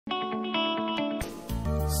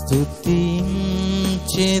స్తుతించెదాని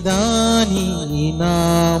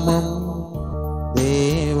నామం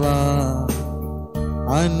దేవా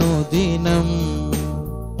అనుదినం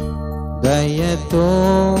దయతో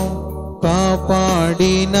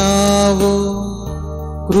కాపాడినావు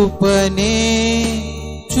కృపనే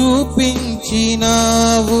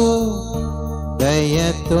చూపించినావు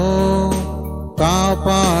దయతో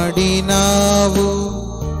కాపాడినావు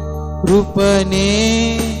కృపనే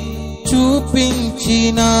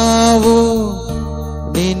చూపించినావు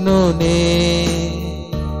నిన్ను నే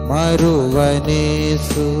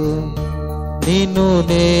మరువనేసు నిన్ను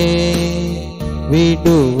నే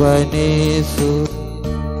విడువనేసు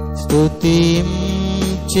స్తుతించెదాని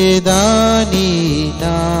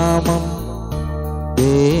నామం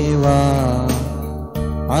దేవా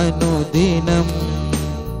అనుదినం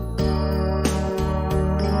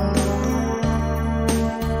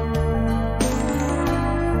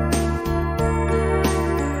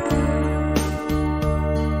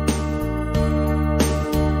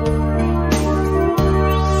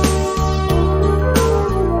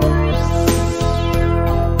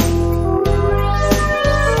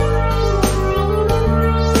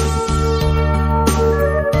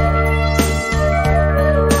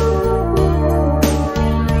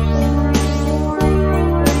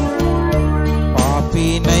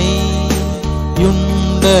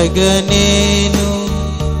నేను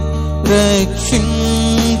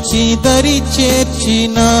రక్షించి దరి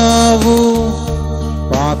చేర్చినావు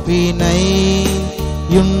పాపినై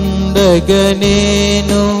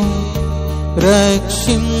యుండగనేను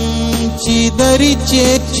రక్షించి దరి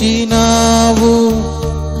చేర్చినావు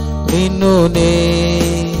నిన్ను నే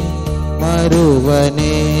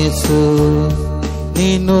మరువనేసు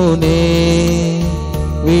నిన్ను నే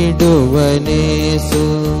విడువనేసు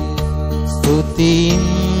స్తుతించెదాని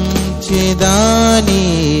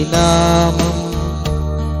నామం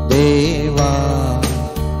దేవా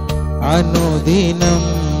అనుదినం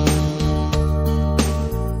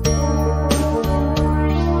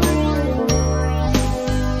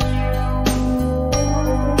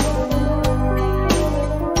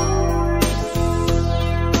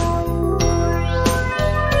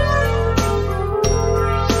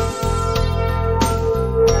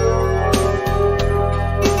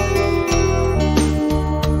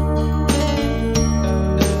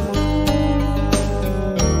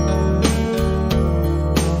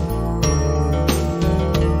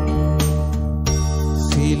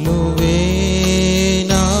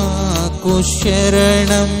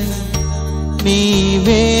శరణం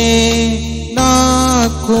నీవే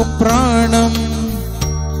నాకు ప్రాణం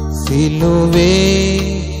సిలువే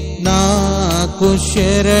నాకు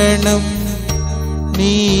శరణం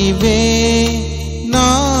నీవే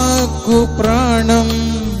నాకు ప్రాణం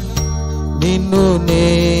నిన్ను నే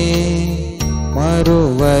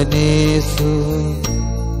మరువనేసు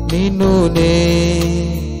నిన్ను నే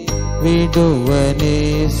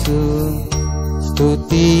విడువనేసు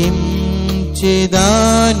స్తుతించెదాని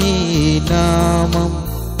నామం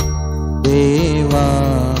దేవా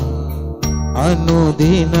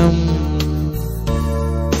అనుదినం.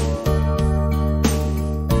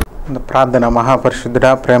 ప్రార్థన.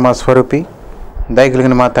 మహాపరిశుద్ధుడా, ప్రేమ స్వరూపి,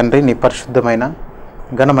 దయగలిగిన మా తండ్రి, నీ పరిశుద్ధమైన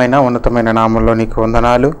ఘనమైన ఉన్నతమైన నామంలో నీకు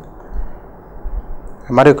వందనాలు.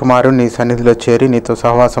 మరొక మారు నీ సన్నిధిలో చేరి నీతో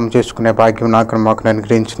సహవాసం చేసుకునే భాగ్యం మాకు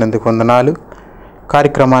అనుగ్రహించినందుకు వందనాలు.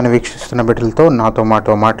 కార్యక్రమాన్ని వీక్షిస్తున్న బిడ్డలతో నాతో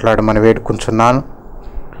మాట్లాడమని వేడుకుంటున్నాను.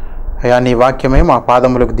 అయ్యా, నీ వాక్యమే మా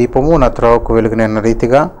పాదములకు దీపము, నా త్రోవకు వెలుగునైన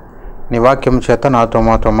రీతిగా నీ వాక్యం చేత నాతో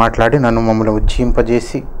మాట్లాడి నన్ను మమ్మల్ని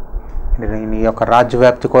ఉజ్జీంపజేసి నీ యొక్క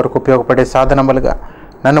రాజ్యవ్యాప్తి కొరకు ఉపయోగపడే సాధనములుగా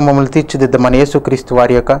నన్ను మమ్మల్ని తీర్చిదిద్దమని యేసుక్రీస్తు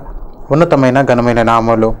వారి యొక్క ఉన్నతమైన ఘనమైన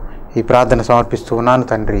నామంలో ఈ ప్రార్థన సమర్పిస్తూ ఉన్నాను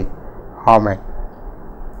తండ్రి, ఆమేన్.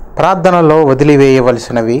 ప్రార్థనలో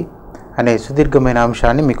వదిలివేయవలసినవి అనే సుదీర్ఘమైన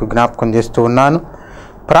అంశాన్ని మీకు జ్ఞాపకం చేస్తూ ఉన్నాను.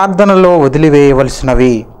 ప్రార్థనలో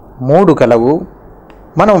వదిలివేయవలసినవి 3 కలవు.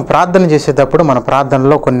 మనం ప్రార్థన చేసేటప్పుడు మన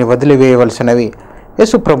ప్రార్థనలో కొన్ని వదిలివేయవలసినవి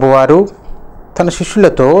యేసు ప్రభువారు తన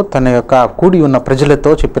శిష్యులతో, తన యొక్క కూడి ఉన్న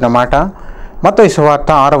ప్రజలతో చెప్పిన మాట మత్తయి సువార్త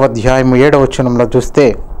 6వ అధ్యాయం 7వ వచనంలో చూస్తే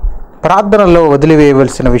ప్రార్థనలో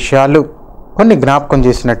వదిలివేయవలసిన విషయాలు కొన్ని జ్ఞాపకం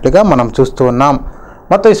చేసినట్లుగా మనం చూస్తూ ఉన్నాం.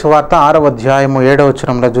 మత్తయి సువార్త 6వ అధ్యాయం 7వ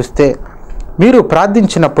వచనంలో చూస్తే, మీరు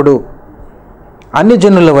ప్రార్థించినప్పుడు అన్ని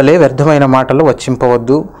జనుల వలె వ్యర్థమైన మాటలు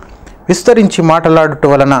వచ్చింపవద్దు, విస్తరించి మాట్లాడుట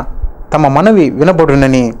వలన తమ మనవి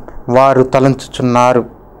వినబడునని వారు తలంచుచున్నారు.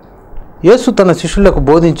 యేసు తన శిష్యులకు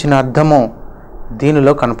బోధించిన అర్థము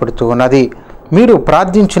దీనిలో కనపడుతూ ఉన్నది. మీరు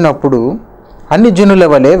ప్రార్థించినప్పుడు అన్ని జనుల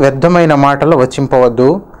వలె వ్యర్థమైన మాటలు వచ్చింపవద్దు,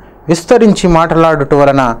 విస్తరించి మాట్లాడుట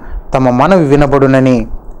వలన తమ మనవి వినబడునని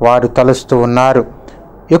వారు తలుస్తూ ఉన్నారు.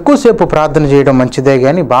 ఎక్కువసేపు ప్రార్థన చేయడం మంచిదే,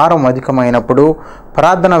 కానీ భారం అధికమైనప్పుడు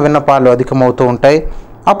ప్రార్థన విన్నపాలు అధికమవుతూ ఉంటాయి.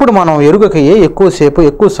 అప్పుడు మనం ఎరుగకయే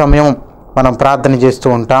ఎక్కువ సమయం మనం ప్రార్థన చేస్తూ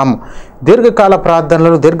ఉంటాము. దీర్ఘకాల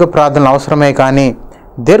దీర్ఘ ప్రార్థనలు అవసరమే, కానీ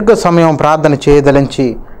దీర్ఘ సమయం ప్రార్థన చేయదలించి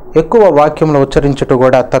ఎక్కువ వాక్యంలో ఉచ్చరించటం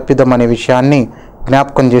కూడా తప్పిదమనే విషయాన్ని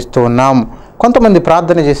జ్ఞాపకం చేస్తూ ఉన్నాము. కొంతమంది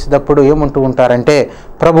ప్రార్థన చేసేటప్పుడు ఏమంటూ ఉంటారంటే,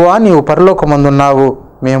 ప్రభువా నీవు పరలోకమందున్నావు,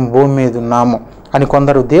 మేము భూమి మీద ఉన్నాము అని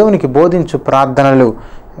కొందరు దేవునికి బోధించు ప్రార్థనలు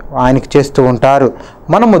ఆయనకి చేస్తూ ఉంటారు.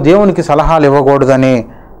 మనము దేవునికి సలహాలు ఇవ్వకూడదనే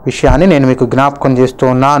విషయాన్ని నేను మీకు జ్ఞాపకం చేస్తూ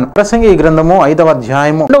ఉన్నాను. ప్రసంగి గ్రంథము 5వ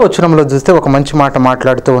అధ్యాయము 2వ వచనంలో చూస్తే ఒక మంచి మాట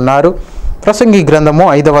మాట్లాడుతూ ఉన్నారు. ప్రసంగి గ్రంథము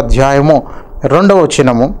 5వ అధ్యాయము 2వ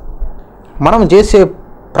వచనము, మనం చేసే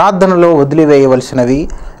ప్రార్థనలో వదిలివేయవలసినవి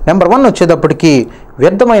నెంబర్ 1 వచ్చేటప్పటికి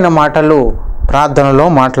వ్యర్థమైన మాటలు ప్రార్థనలో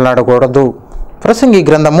మాట్లాడకూడదు. ప్రసంగి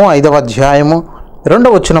గ్రంథము 5వ అధ్యాయము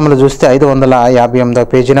 2వ వచనంలో చూస్తే 558వ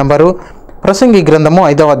పేజీ నెంబరు. ప్రసంగి గ్రంథము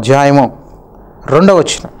 5వ అధ్యాయము 2వ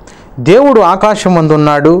వచనం, దేవుడు ఆకాశం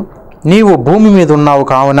ముందున్నాడు, నీవు భూమి మీద ఉన్నావు,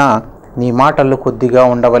 కావున నీ మాటలు కొద్దిగా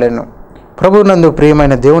ఉండవలెను. ప్రభువునందు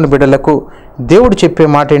ప్రియమైన దేవుని బిడ్డలకు దేవుడు చెప్పే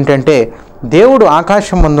మాట ఏంటంటే, దేవుడు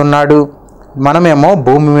ఆకాశం ముందున్నాడు, మనమేమో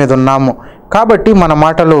భూమి మీద ఉన్నాము, కాబట్టి మన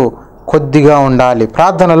మాటలు కొద్దిగా ఉండాలి.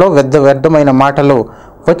 ప్రార్థనలో వ్యర్థమైన మాటలు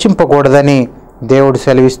వచ్చింపకూడదని దేవుడు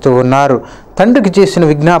సెలవిస్తూ ఉన్నారు. తండ్రికి చేసిన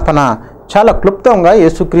విజ్ఞాపన చాలా క్లుప్తంగా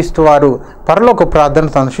యేసుక్రీస్తు వారు పరలోక ప్రార్థన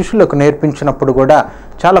తన శిష్యులకు నేర్పించినప్పుడు కూడా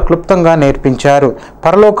చాలా క్లుప్తంగా నేర్పించారు.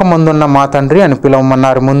 పరలోకమందున్న మా తండ్రి అని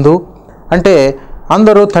పిలవమన్నారు ముందు. అంటే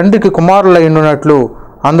అందరూ తండ్రికి కుమారులై ఉండునట్లు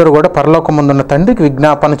అందరూ కూడా పరలోకమందున్న తండ్రికి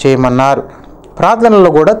విజ్ఞాపన చేయమన్నారు.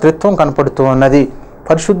 ప్రార్థనలో కూడా త్రిత్వం కనపడుతూ ఉన్నది.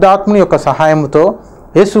 పరిశుద్ధాత్మని యొక్క సహాయంతో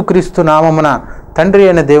యేసుక్రీస్తు నామమున తండ్రి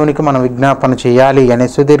అయిన దేవునికి మనం విజ్ఞాపన చేయాలి అనే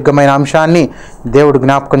సుదీర్ఘమైన అంశాన్ని దేవుడు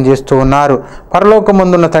జ్ఞాపకం చేస్తూ ఉన్నారు.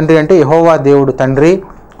 పరలోకమందున్న తండ్రి అంటే యెహోవా దేవుడు తండ్రి,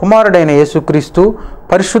 కుమారుడైన యేసుక్రీస్తు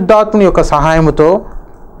పరిశుద్ధాత్మని యొక్క సహాయముతో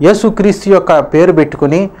యేసుక్రీస్తు యొక్క పేరు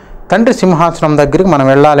పెట్టుకుని తండ్రి సింహాసనం దగ్గరికి మనం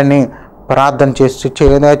వెళ్ళాలని ప్రార్థన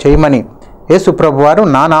చేయమని యేసు ప్రభు వారు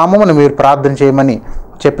నా నామమును మీరు ప్రార్థన చేయమని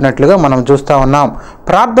చెప్పినట్లుగా మనం చూస్తూ ఉన్నాం.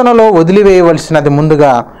 ప్రార్థనలో వదిలివేయవలసినది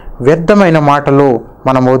ముందుగా వ్యర్థమైన మాటలు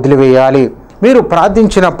మనం వదిలివేయాలి. మీరు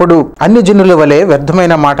ప్రార్థించినప్పుడు అన్ని జనుల వలె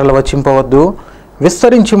వ్యర్థమైన మాటలు వచ్చింపవద్దు.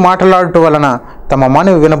 విస్తరించి మాట్లాడటం వలన తమ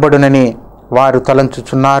మనవి వినబడునని వారు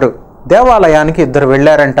తలంచుచున్నారు. దేవాలయానికి 2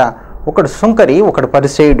 వెళ్ళారంట. ఒకడు సుంకరి, ఒకడు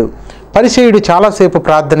పరిసేయుడు. పరిసేయుడు చాలాసేపు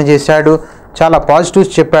ప్రార్థన చేశాడు, చాలా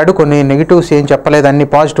పాజిటివ్స్ చెప్పాడు, కొన్ని నెగిటివ్స్ ఏం చెప్పలేదు, అన్ని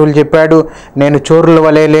పాజిటివ్లు చెప్పాడు. నేను చోరుల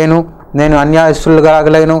వలె లేను, నేను అన్యాయస్తులుగా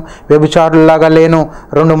లేను, వ్యభిచారులాగా లేను,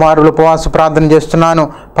 2 మార్లు ఉపవాస ప్రార్థన చేస్తున్నాను,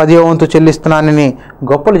 10వ వంతు చెల్లిస్తున్నానని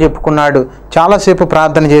గొప్పలు చెప్పుకున్నాడు. చాలాసేపు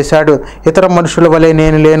ప్రార్థన చేశాడు. ఇతర మనుషుల వలె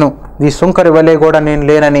నేను లేను, ఈ సుంకరి వలె కూడా నేను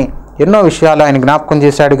లేనని ఎన్నో విషయాలు ఆయన జ్ఞాపకం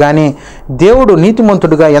చేశాడు. కానీ దేవుడు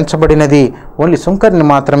నీతిమంతుడిగా ఎంచబడినది ఓన్లీ సుంకరిని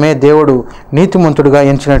మాత్రమే దేవుడు నీతిమంతుడిగా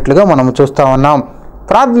ఎంచినట్లుగా మనం చూస్తూ ఉన్నాం.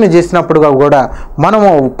 ప్రార్థన చేసినప్పుడుగా కూడా మనము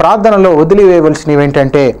ప్రార్థనలో వదిలివేయవలసినవి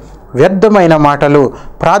ఏంటంటే వ్యర్థమైన మాటలు.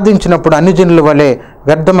 ప్రార్థించినప్పుడు అన్ని జనుల వలె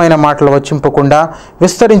వ్యర్థమైన మాటలు వచ్చింపకుండా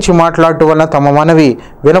విస్తరించి మాట్లాడటం వలన తమ మనవి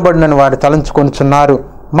వినబడినని వారు తలంచుకొనుచున్నారు.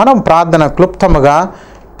 మనం ప్రార్థన క్లుప్తముగా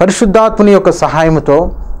పరిశుద్ధాత్మని యొక్క సహాయముతో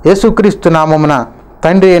యేసుక్రీస్తు నామమున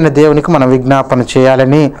తండ్రి అయిన దేవునికి మనం విజ్ఞాపన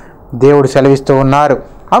చేయాలని దేవుడు సెలవిస్తూ ఉన్నారు.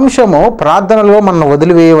 అంశము ప్రార్థనలో మనం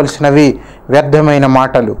వదిలివేయవలసినవి వ్యర్థమైన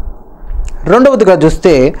మాటలు. రెండవదిగా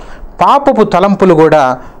చూస్తే పాపపు తలంపులు కూడా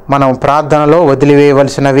మనం ప్రార్థనలో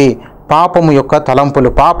వదిలివేయవలసినవి. పాపము యొక్క తలంపులు,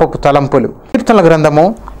 పాపపు తలంపులు. కీర్తనల గ్రంథము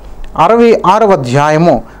 66వ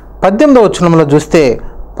అధ్యాయము 18వ వచనంలో చూస్తే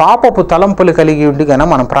పాపపు తలంపులు కలిగి ఉండి గన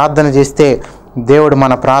మనం ప్రార్థన చేస్తే దేవుడు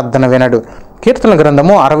మన ప్రార్థన వినడు. కీర్తనల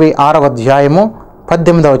గ్రంథము 66వ అధ్యాయము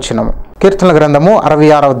 18వ వచనము. కీర్తనల గ్రంథము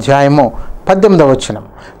 66వ అధ్యాయము 18వ వచనం.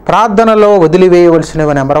 ప్రార్థనలో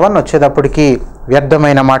వదిలివేయవలసినవి నెంబర్ 1 వచ్చేటప్పటికి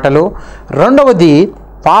వ్యర్థమైన మాటలు. రెండవది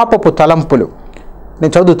పాపపు తలంపులు.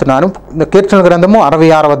 నేను చదువుతున్నాను. కీర్తనల గ్రంథము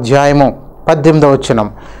 66వ అధ్యాయము 18వ వచనం.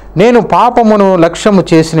 నేను పాపమును లక్ష్యము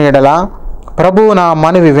చేసిన ఎడల ప్రభువు నా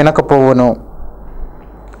మనవి వినకపోవును.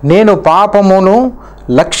 నేను పాపమును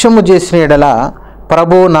లక్ష్యము చేసిన ఎడల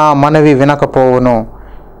ప్రభువు నా మనవి వినకపోవును.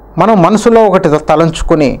 మనం మనసులో ఒకటి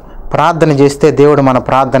తలంచుకొని ప్రార్థన చేస్తే దేవుడు మన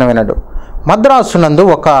ప్రార్థన వినడు. మద్రాసునందు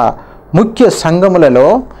ఒక ముఖ్య సంఘములలో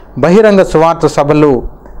బహిరంగ సువార్త సభలు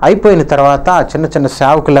అయిపోయిన తర్వాత చిన్న చిన్న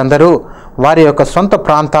సేవకులందరూ వారి యొక్క సొంత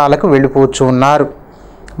ప్రాంతాలకు వెళ్ళిపోవచ్చు ఉన్నారు.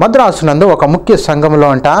 మద్రాసునందు ఒక ముఖ్య సంఘంలో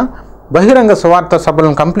బహిరంగ సువార్త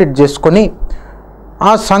సభలను కంప్లీట్ చేసుకొని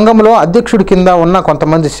ఆ సంఘంలో అధ్యక్షుడి కింద ఉన్న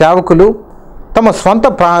కొంతమంది సేవకులు తమ స్వంత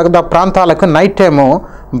ప్రాంతాలకు నైట్ టైము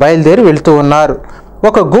బయలుదేరి వెళ్తూ ఉన్నారు.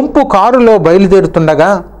 ఒక గుంపు కారులో బయలుదేరుతుండగా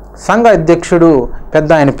సంఘ అధ్యక్షుడు పెద్ద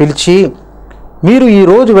ఆయన పిలిచి, మీరు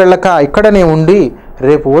ఈరోజు వెళ్ళక ఇక్కడనే ఉండి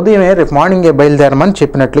రేపు మార్నింగే బయలుదేరమని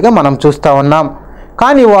చెప్పినట్లుగా మనం చూస్తూ ఉన్నాం.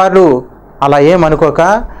 కానీ వారు అలా ఏమనుకోక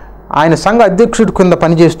ఆయన సంఘ అధ్యక్షుడి కింద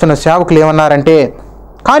పనిచేస్తున్న సేవకులు ఏమన్నారంటే,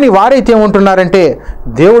 కానీ వారైతే ఏమంటున్నారంటే,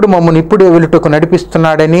 దేవుడు మమ్మల్ని ఇప్పుడే వెలుటకు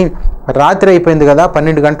నడిపిస్తున్నాడని, రాత్రి అయిపోయింది కదా,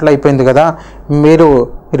 12 గంటలు అయిపోయింది కదా, మీరు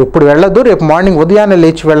ఇప్పుడు వెళ్ళొద్దు, రేపు మార్నింగ్ ఉదయాన్నే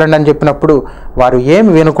లేచి వెళ్ళండి అని చెప్పినప్పుడు వారు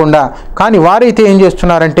ఏమి వినకుండా, కానీ వారైతే ఏం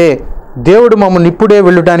చేస్తున్నారంటే, దేవుడు మమ్మల్ని ఇప్పుడే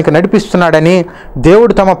వెళ్ళడానికి నడిపిస్తున్నాడని,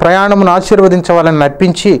 దేవుడు తమ ప్రయాణమును ఆశీర్వదించవాలని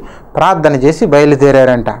నడిపించి ప్రార్థన చేసి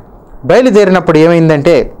బయలుదేరారంట. బయలుదేరినప్పుడు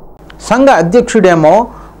ఏమైందంటే, సంఘ అధ్యక్షుడేమో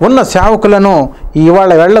ఉన్న సేవకులను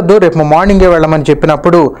ఇవాళ వెళ్ళొద్దు, రేపు మార్నింగే వెళ్ళమని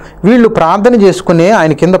చెప్పినప్పుడు వీళ్ళు ప్రార్థన చేసుకునే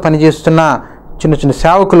ఆయన కింద పనిచేస్తున్న చిన్న చిన్న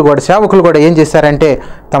సేవకులు కూడా ఏం చేశారంటే,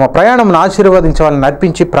 తమ ప్రయాణంను ఆశీర్వదించవాలని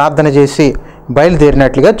నడిపించి ప్రార్థన చేసి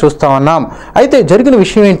బయలుదేరినట్లుగా చూస్తూ ఉన్నాం. అయితే జరిగిన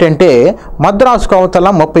విషయం ఏంటంటే, మద్రాసుకు అవతల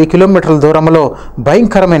 30 కిలోమీటర్ల దూరంలో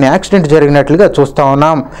భయంకరమైన యాక్సిడెంట్ జరిగినట్లుగా చూస్తూ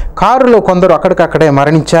ఉన్నాం. కారులో కొందరు అక్కడికక్కడే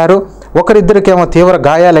మరణించారు, ఒకరిద్దరికేమో తీవ్ర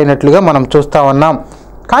గాయాలైనట్లుగా మనం చూస్తూ ఉన్నాం.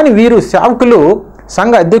 కానీ వీరు సేవకులు,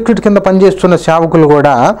 సంఘ అధ్యక్షుడి కింద పనిచేస్తున్న సేవకులు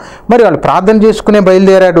కూడా మరి వాళ్ళు ప్రార్థన చేసుకునే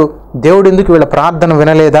బయలుదేరాడు. దేవుడు ఎందుకు వీళ్ళ ప్రార్థన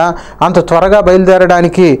వినలేదా? అంత త్వరగా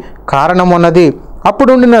బయలుదేరడానికి కారణం ఉన్నది.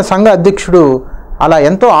 అప్పుడుండిన సంఘ అధ్యక్షుడు అలా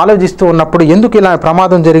ఎంతో ఆలోచిస్తూ ఉన్నప్పుడు ఎందుకు ఇలా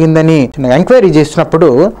ప్రమాదం జరిగిందని ఎంక్వైరీ చేసినప్పుడు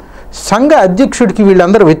సంఘ అధ్యక్షుడికి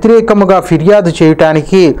వీళ్ళందరూ వ్యతిరేకముగా ఫిర్యాదు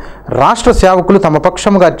చేయటానికి రాష్ట్ర సేవకులు తమ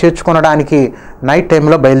పక్షముగా చేర్చుకొనడానికి నైట్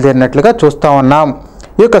టైంలో బయలుదేరినట్లుగా చూస్తూ ఉన్నాం.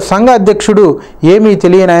 ఈ యొక్క సంఘ అధ్యక్షుడు ఏమీ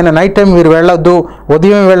తెలియని ఆయన నైట్ టైం మీరు వెళ్ళొద్దు,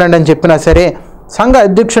 ఉదయం వెళ్ళండి అని చెప్పినా సరే సంఘ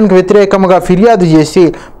అధ్యక్షునికి వ్యతిరేకంగా ఫిర్యాదు చేసి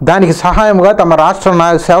దానికి సహాయంగా తమ రాష్ట్ర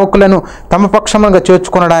సేవకులను తమ పక్షంగా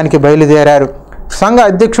చేర్చుకొనడానికి బయలుదేరారు. సంఘ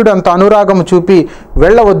అధ్యక్షుడు అంత అనురాగం చూపి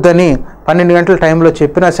వెళ్ళవద్దని 12 గంటల టైంలో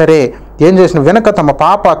చెప్పినా సరే ఏం చేసిన వెనక తమ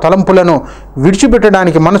పాప తలంపులను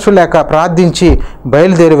విడిచిపెట్టడానికి మనసు లేక ప్రార్థించి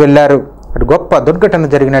బయలుదేరి వెళ్ళారు. అటు గొప్ప దుర్ఘటన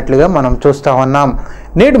జరిగినట్లుగా మనం చూస్తూ ఉన్నాం.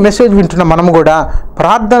 నేడు మెసేజ్ వింటున్న మనము కూడా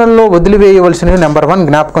ప్రార్థనల్లో వదిలివేయవలసినవి నెంబర్ 1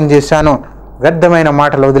 జ్ఞాపకం చేశాను, వ్యర్థమైన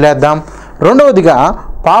మాటలు వదిలేద్దాం. రెండవదిగా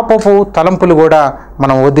పాపపు తలంపులు కూడా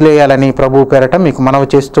మనం వదిలేయాలని ప్రభు పేరట మీకు మనవి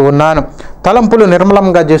చేస్తూ ఉన్నాను. తలంపులు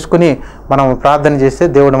నిర్మలంగా చేసుకుని మనం ప్రార్థన చేస్తే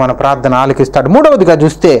దేవుడు మన ప్రార్థన ఆలకిస్తాడు. మూడవదిగా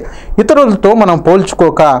చూస్తే ఇతరులతో మనం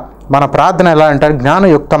పోల్చుకోక మన ప్రార్థన ఎలా అంటారు,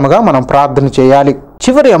 జ్ఞానయుక్తంగా మనం ప్రార్థన చేయాలి.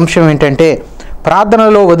 చివరి అంశం ఏంటంటే,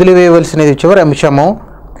 ప్రార్థనలో వదిలివేయవలసినది చివరి అంశము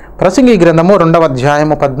ప్రసంగి గ్రంథము 2వ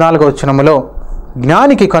అధ్యాయము 14వ వచనములో,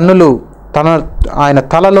 జ్ఞానికి కన్నులు ఆయన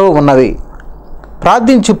తలలో ఉన్నవి.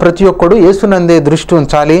 ప్రార్థించి ప్రతి ఒక్కడు యేసునందే దృష్టి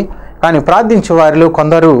ఉంచాలి. కానీ ప్రార్థించే వారిలో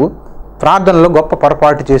కొందరు ప్రార్థనలో గొప్ప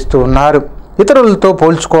పొరపాటు చేస్తూ ఉన్నారు, ఇతరులతో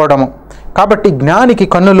పోల్చుకోవడము. కాబట్టి జ్ఞానికి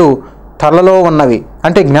కన్నులు తలలో ఉన్నవి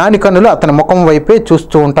అంటే జ్ఞాని కన్నులు అతని ముఖం వైపే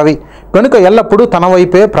చూస్తూ ఉంటవి కనుక ఎల్లప్పుడూ తన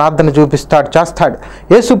వైపే ప్రార్థన చేస్తాడు.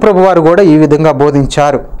 యేసు ప్రభు వారు కూడా ఈ విధంగా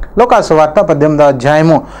బోధించారు. లోకాసు వార్త 18వ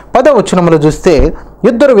అధ్యాయము 10వ వచనములో చూస్తే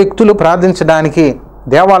 2 వ్యక్తులు ప్రార్థించడానికి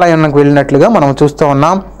దేవాలయానికి వెళ్ళినట్లుగా మనం చూస్తూ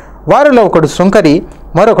ఉన్నాం. వారిలో ఒకడు సుంకరి,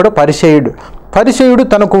 మరొకడు పరిసయ్యుడు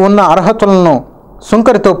తనకు ఉన్న అర్హతలను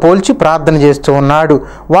సుంకరితో పోల్చి ప్రార్థన చేస్తూ ఉన్నాడు.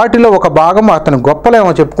 వాటిలో ఒక భాగం అతని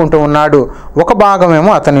గొప్పలేమో చెప్పుకుంటూ ఉన్నాడు, ఒక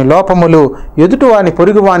భాగమేమో అతని లోపములు, ఎదుటివాని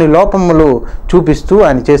పొరుగువాని లోపములు చూపిస్తూ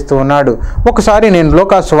ఆయన చేస్తూ ఉన్నాడు. ఒకసారి నేను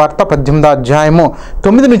లోకాసు వార్త 18వ అధ్యాయము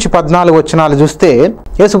 9 నుంచి 14 వచనాలు చూస్తే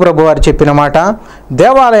యేసుప్రభు వారు చెప్పిన మాట,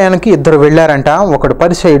 దేవాలయానికి 2 వెళ్ళారంట, ఒకడు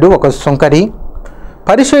పరిసయ్యుడు, ఒక సుంకరి.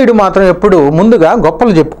 పరిసయ్యుడు మాత్రం ఎప్పుడు ముందుగా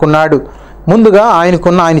గొప్పలు చెప్పుకున్నాడు. ముందుగా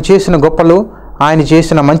ఆయన చేసిన గొప్పలు, ఆయన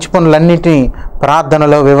చేసిన మంచి పనులన్నింటినీ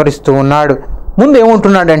ప్రార్థనలో వివరిస్తూ ఉన్నాడు. ముందు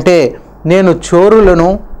ఏమంటున్నాడంటే, నేను చోరులను,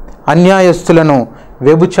 అన్యాయస్తులను,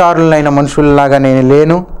 వ్యభిచారులైన మనుషుల్లాగా నేను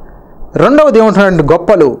లేను. రెండవది ఏమంటున్నాడంటే,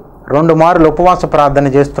 గొప్పలు 2 మార్లు ఉపవాస ప్రార్థన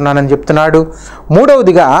చేస్తున్నానని చెప్తున్నాడు.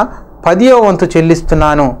 మూడవదిగా 10వ వంతు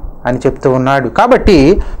చెల్లిస్తున్నాను అని చెప్తూ ఉన్నాడు. కాబట్టి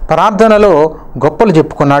ప్రార్థనలో గొప్పలు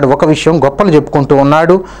చెప్పుకున్నాడు. ఒక విషయం గొప్పలు చెప్పుకుంటూ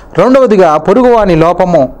ఉన్నాడు. రెండవదిగా పొరుగువాని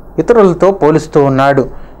లోపము ఇతరులతో పోలుస్తూ ఉన్నాడు.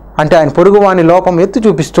 అంటే ఆయన పొరుగువాని లోపం ఎత్తి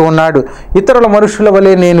చూపిస్తూ ఉన్నాడు. ఇతరుల మనుషుల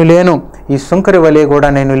వలె నేను లేను, ఈ సుంకరి వలె కూడా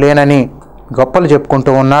నేను లేనని గొప్పలు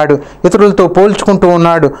చెప్పుకుంటూ ఉన్నాడు. ఇతరులతో పోల్చుకుంటూ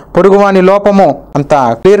ఉన్నాడు. పొరుగువాని లోపము అంత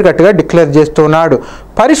క్లియర్ కట్గా డిక్లేర్ చేస్తూ ఉన్నాడు.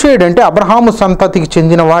 పరిసయ్యుడు అంటే అబ్రహాము సంతతికి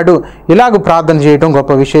చెందినవాడు. ఇలాగ ప్రార్థన చేయడం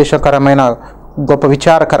గొప్ప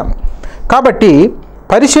విచారకరం. కాబట్టి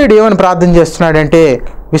పరిసయ్యుడు ఏమని ప్రార్థన చేస్తున్నాడంటే,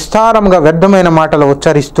 విస్తారంగా వ్యర్థమైన మాటలు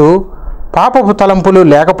ఉచ్చరిస్తూ పాపపు తలంపులు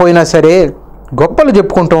లేకపోయినా సరే గొప్పలు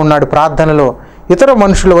చెప్పుకుంటూ ఉన్నాడు ప్రార్థనలో. ఇతర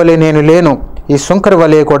మనుషుల వలె నేను లేను, ఈ సుంకరి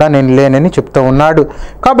వలె కూడా నేను లేనని చెప్తూ ఉన్నాడు.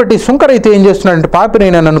 కాబట్టి సుంకరి అయితే ఏం చేస్తున్నాడంటే,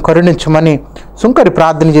 పాపినైనా నన్ను కరుణించమని సుంకరి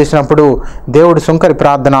ప్రార్థన చేసినప్పుడు దేవుడు సుంకరి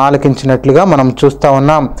ప్రార్థన ఆలకించినట్లుగా మనం చూస్తూ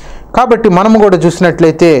ఉన్నాం. కాబట్టి మనము కూడా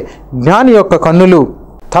చూసినట్లయితే జ్ఞాని యొక్క కన్నులు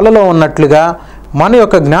తలలో ఉన్నట్లుగా మన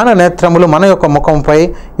యొక్క జ్ఞాన నేత్రములు మన యొక్క ముఖంపై,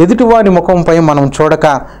 ఎదుటివారి ముఖంపై మనం చూడక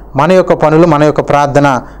మన యొక్క పనులు, మన యొక్క ప్రార్థన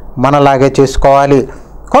మనలాగే చేసుకోవాలి.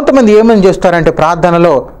 కొంతమంది ఏమని చేస్తారంటే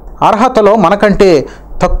ప్రార్థనలో అర్హతలో మనకంటే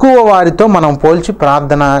తక్కువ వారితో మనం పోల్చి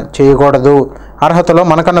ప్రార్థన చేయకూడదు. అర్హతలో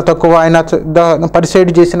మనకన్నా తక్కువ ఆయన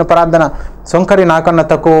పరిసైడ్ చేసిన ప్రార్థన, సొంకరి నాకన్నా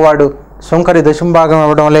తక్కువ వాడు, సొంకరి దశంభాగం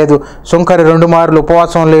ఇవ్వడం లేదు, సొంకరి 2 మార్లు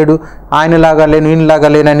ఉపవాసం లేడు, ఆయనలాగా లేను ఈయనలాగా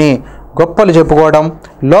లేనని గొప్పలు చెప్పుకోవడం,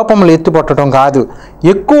 లోపములు ఎత్తిపట్టడం కాదు.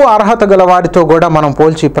 ఎక్కువ అర్హత గల వారితో కూడా మనం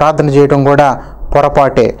పోల్చి ప్రార్థన చేయడం కూడా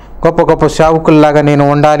పొరపాటే. గొప్ప గొప్ప సేవకుల్లాగా నేను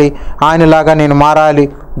ఉండాలి, ఆయనలాగా నేను మారాలి,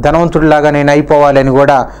 ధనవంతుడిలాగా నేను అయిపోవాలి అని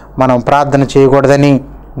కూడా మనం ప్రార్థన చేయకూడదని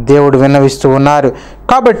దేవుడు విన్నవిస్తూ ఉన్నారు.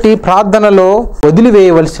 కాబట్టి ప్రార్థనలో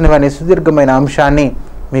వదిలివేయవలసినవి అనే సుదీర్ఘమైన అంశాన్ని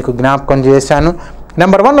మీకు జ్ఞాపకం చేశాను.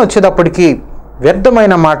 నెంబర్ 1 వచ్చేటప్పటికి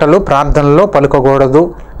వ్యర్థమైన మాటలు ప్రార్థనలో పలుకకూడదు.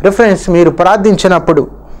 రిఫరెన్స్, మీరు ప్రార్థించినప్పుడు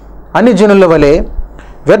అన్ని జనుల వలె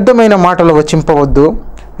వ్యర్థమైన మాటలు వచింపవద్దు.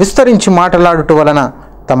 విస్తరించి మాట్లాడుట వలన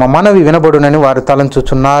తమ మనవి వినబడునని వారు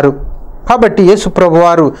తలంచుచున్నారు. కాబట్టి యేసు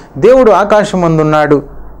ప్రభువారు దేవుడు ఆకాశమందున్నాడు,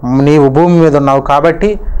 నీవు భూమి మీద ఉన్నావు కాబట్టి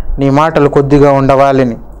నీ మాటలు కొద్దిగా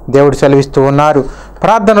ఉండవాలని దేవుడు సెలవిస్తూ ఉన్నారు.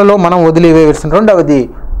 ప్రార్థనలో మనం వదిలివేయవలసిన 2వది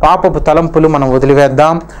పాపపు తలంపులు మనం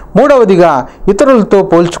వదిలివేద్దాం. 3వదిగా ఇతరులతో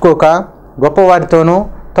పోల్చుకోక, గొప్పవారితోనూ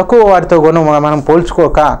తక్కువ వారితోనూ మనం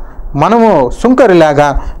పోల్చుకోక, మనము సుంకరిలాగా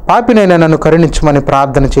పాపినైనా నన్ను కరుణించమని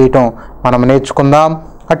ప్రార్థన చేయటం మనం నేర్చుకుందాం.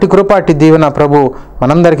 అట్టి కృప, అట్టి దీవెన ప్రభు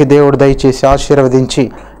మనందరికీ దేవుడు దయచేసి ఆశీర్వదించి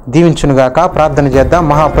దీవించునుగాక. ప్రార్థన చేద్దాం.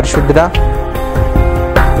 మహాపరిశుద్ధుడా,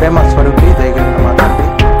 ప్రేమ స్వరూపి, దయగలిగిన మా తండ్రి,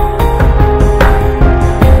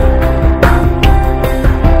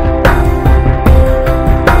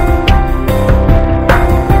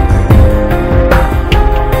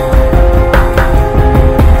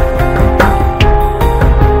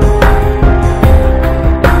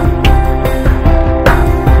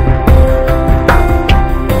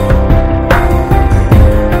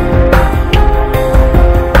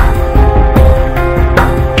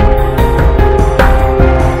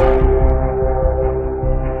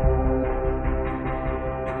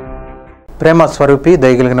 ప్రేమ స్వరూపి,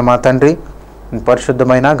 దయగలిగిన మా తండ్రి,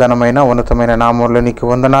 పరిశుద్ధమైన ఘనమైన ఉన్నతమైన నామంలో నీకు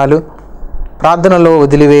వందనాలు. ప్రార్థనలో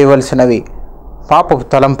వదిలివేయవలసినవి పాపపు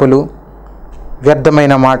తలంపులు,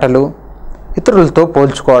 వ్యర్థమైన మాటలు, ఇతరులతో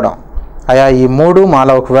పోల్చుకోవడం. అయా ఈ 3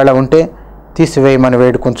 మాలో ఒకవేళ ఉంటే తీసివేయమని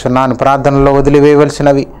వేడుకుంటున్నాను. ప్రార్థనలో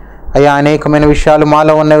వదిలివేయవలసినవి అయా అనేకమైన విషయాలు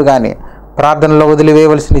మాలో ఉన్నవి, కానీ ప్రార్థనలో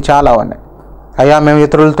వదిలివేయవలసినవి చాలా ఉన్నాయి. అయా మేము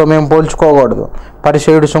ఇతరులతో మేము పోల్చుకోకూడదు.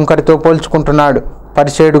 పరిసయ్యుడు సుంకరితో పోల్చుకుంటున్నాడు,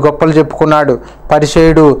 పరిసయ్యుడు గొప్పలు చెప్పుకున్నాడు,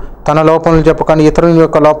 పరిసయ్యుడు తన లోపములు చెప్పకుండా ఇతరుల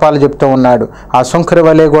యొక్క లోపాలు చెప్తూ ఉన్నాడు. ఆ సుంకరి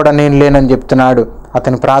వలె కూడా నేను లేనని చెప్తున్నాడు.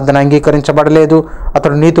 అతని ప్రార్థన అంగీకరించబడలేదు,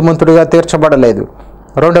 అతడు నీతిమంతుడిగా తీర్చబడలేదు.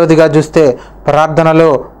 2వదిగా చూస్తే ప్రార్థనలో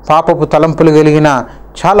పాపపు తలంపులు కలిగిన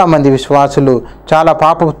చాలామంది విశ్వాసులు చాలా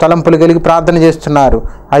పాపపు తలంపులు కలిగి ప్రార్థన చేస్తున్నారు.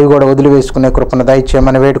 అవి కూడా వదిలివేసుకునే కృపను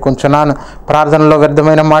దయచేయమని వేడుకుంటున్నాను. ప్రార్థనలో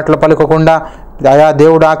వ్యర్థమైన మాటలు పలుకకుండా, అయా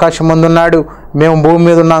దేవుడు ఆకాశం ముందున్నాడు, మేము భూమి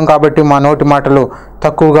మీద ఉన్నాం కాబట్టి మా నోటి మాటలు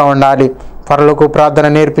తక్కువగా ఉండాలి. పరలోక ప్రార్థన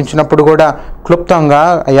నేర్పించినప్పుడు కూడా క్లుప్తంగా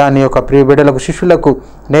అయా నీ యొక్క ప్రియ బిడ్డలకు, శిష్యులకు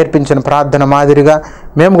నేర్పించిన ప్రార్థన మాదిరిగా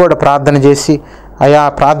మేము కూడా ప్రార్థన చేసి, అయా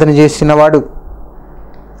ప్రార్థన చేసిన వాడు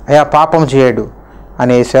అయా పాపం చేయడు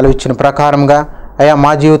అనే సెలవిచ్చిన ప్రకారంగా అయా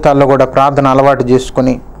మా జీవితాల్లో కూడా ప్రార్థన అలవాటు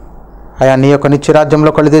చేసుకుని అయా నీ యొక్క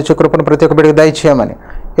నిత్యరాజ్యంలో కళ్ళు తెచ్చే కృపను ప్రతి ఒక్క బిడ్డకు దయచేయమని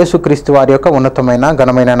యేసుక్రీస్తు వారి యొక్క ఉన్నతమైన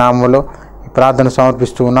ఘనమైన నామములో ఈ ప్రార్థన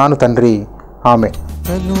సమర్పిస్తూ ఉన్నాను తండ్రి, ఆమేన్.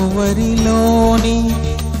 కలువరిలోని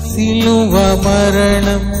సిలువ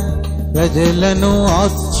మరణం ప్రజలను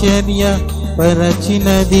ఆశ్చర్యపరచినది.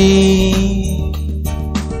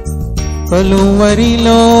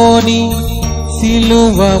 కలువరిలోని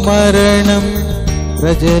సిలువ మరణం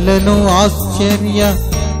ప్రజలను ఆశ్చర్యపరచినది.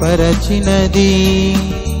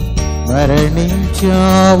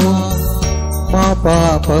 మరణించావు మా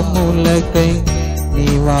పాపములకై, నీ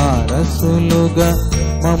వారసులుగా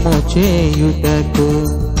మము చేయుటకు.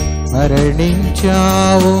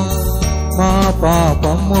 మరణించావు మా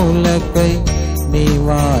పాపములకై, నీ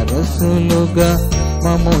వారసులుగా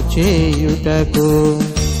మము చేయుటకు.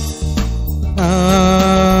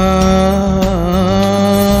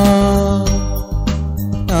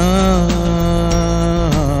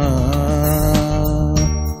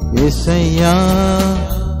 యేసయ్యా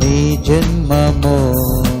నీ జన్మము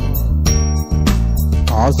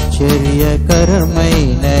ఆశ్చర్యకరమైనది.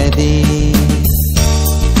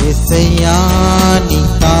 యేసయ్యా నీ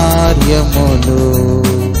కార్యములు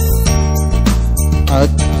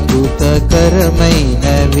అద్భుతకరమైనవి.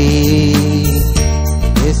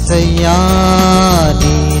 యేసయ్యా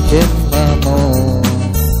నీ జన్మము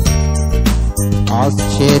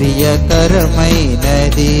ఆశ్చర్యకరమైనది.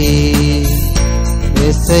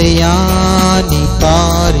 యేసయ్యా నీ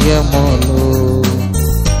కార్యములు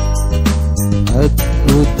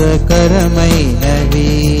అద్భుతకరమైనవి.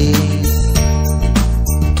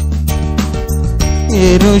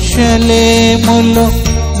 యెరూషలేములో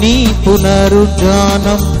నీ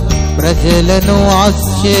పునరుద్ధానం ప్రజలను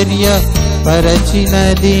ఆశ్చర్యపరచినది.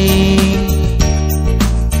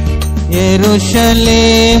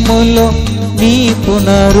 యెరూషలేములో నీ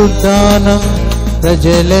పునరుద్ధానం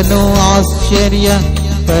ప్రజలను ఆశ్చర్యపరచినది.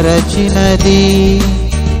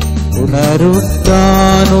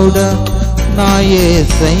 పునరుద్ధానుడ నా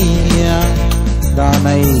యేసయ్యా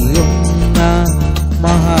దానయ్యున్న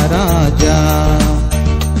మహారాజా.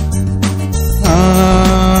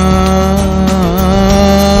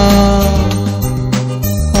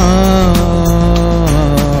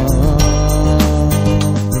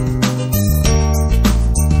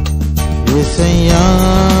 యేసయ్యా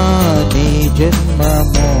నీ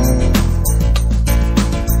జన్మము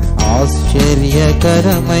ఆశ్చర్యకరమైనది.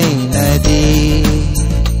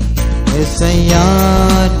 యేసయ్యా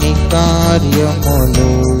నీ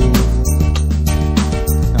కార్యములు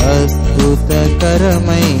అద్భుతకరమైనవి.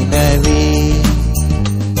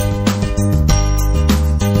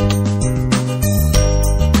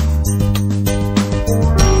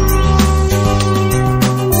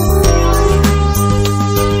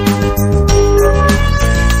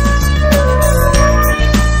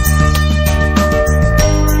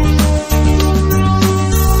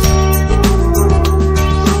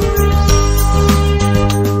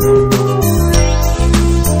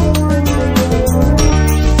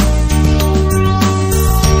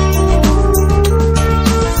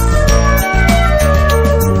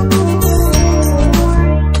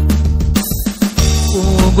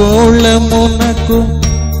 గోళమునకు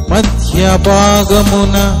మధ్య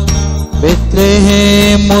భాగమున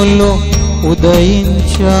బెత్లెహేములో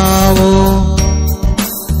ఉదయించావు.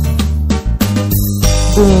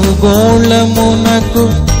 భూగోళమునకు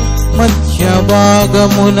మధ్య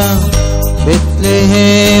భాగమున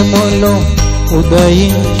బెత్లెహేములో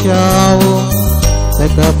ఉదయించావు.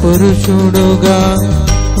 సక పురుషుడుగా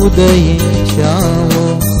ఉదయించావు.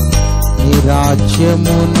 నీ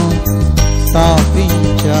రాజ్యమును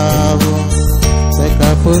స్థాపించావు. సక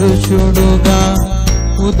పురుషుడుగా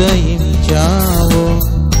ఉదయించావు.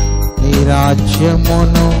 నీ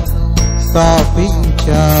రాజ్యమును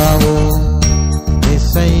స్థాపించావు.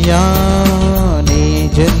 యేసయ్యా నీ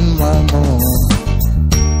జన్మము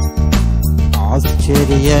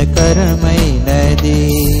ఆశ్చర్యకరమైనది.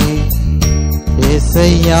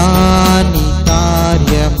 యేసయ్యా నీ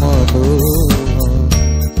కార్యములు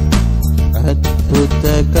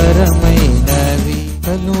అద్భుతకరమైనవి.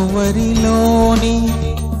 కలువరిలోని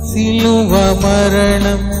సిలువ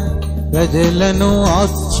మరణం ప్రజలను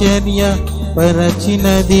ఆశ్చర్యపరచినది.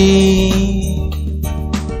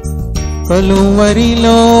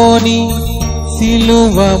 కలువరిలోని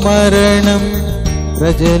సిలువ మరణం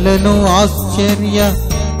ప్రజలను ఆశ్చర్యపరచినది.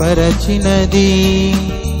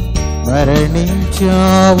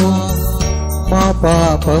 మరణించావు మా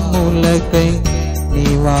పాపములకై నీ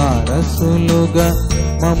వారసులుగా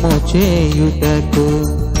మము చేయుటకు.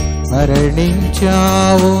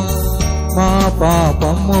 మరణించావు మా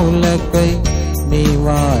పాపములకై నీ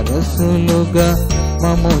వారసులుగా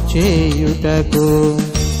మము చేయుటకు.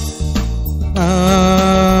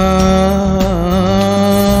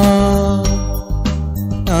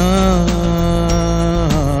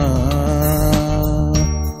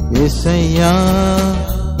 యేసయ్యా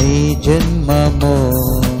నీ జన్మము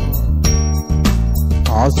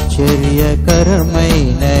ఆశ్చర్యకరమైనది.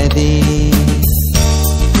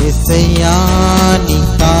 యేసయ్యా నీ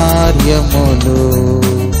కార్యములు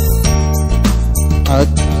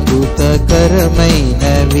అద్భుతకరమైనవి.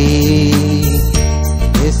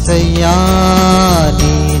 యేసయ్యా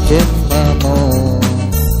నీ జన్మము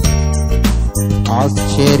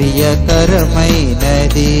ఆశ్చర్యకరమైనది.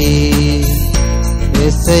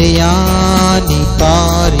 యేసయ్యా నీ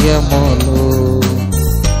కార్యములు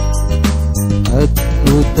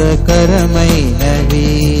అద్భుతకరమైనవి.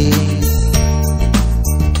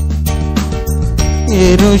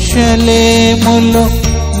 యెరూషలేములో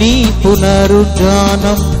నీ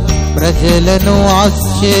పునరుద్ధానం ప్రజలను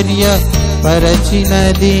ఆశ్చర్యపరచినది.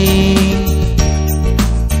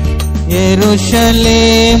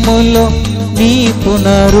 యెరూషలేములో నీ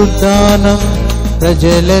పునరుద్ధానం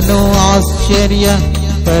ప్రజలను ఆశ్చర్యపరచినది.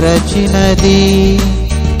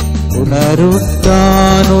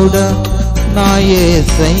 పునరుద్ధానుడ నా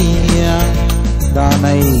యేసయ్యా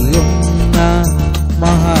దానయ్యున్న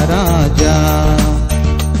మహారాజా.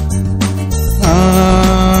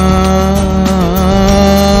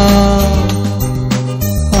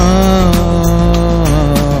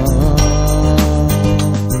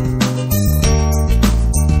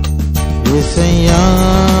 యేసయ్యా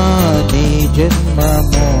నీ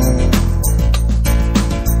జన్మము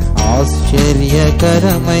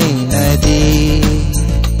ఆశ్చర్యకరమైనది.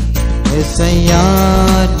 యేసయ్యా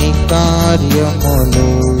నీ కార్యములు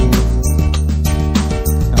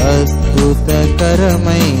అద్భుతకరమైనవి.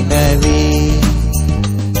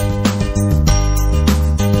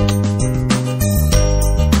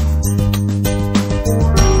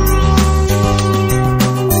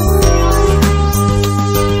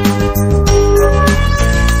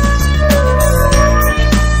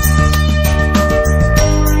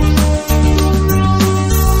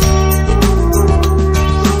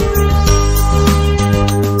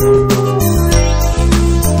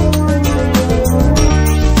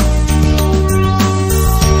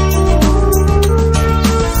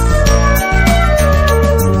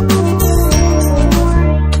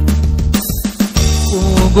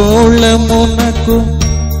 గోళమునకు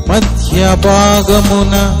మధ్య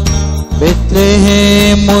భాగమున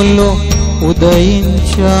బెత్లెహేములో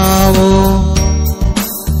ఉదయించావు.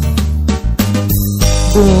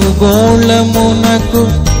 భూగోళమునకు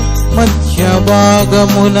మధ్య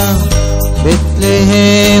భాగమున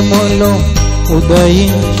బెత్లెహేములో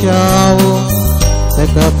ఉదయించావు.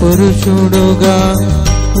 సక పురుషుడుగా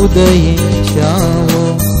ఉదయించావు.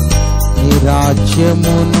 నీ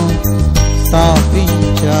రాజ్యమును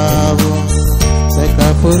స్థాపించావు. సక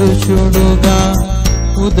పురుషుడుగా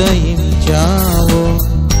ఉదయించావు.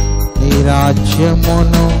 నీ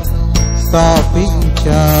రాజ్యమును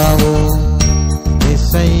స్థాపించావు.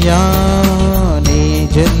 యేసయ్యా నీ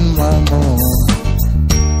జన్మము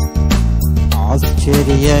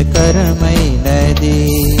ఆశ్చర్యకరమైనది.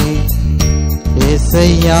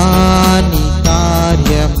 యేసయ్యా నీ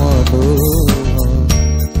కార్యములు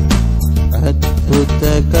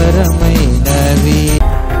అద్భుతకరమైనవి.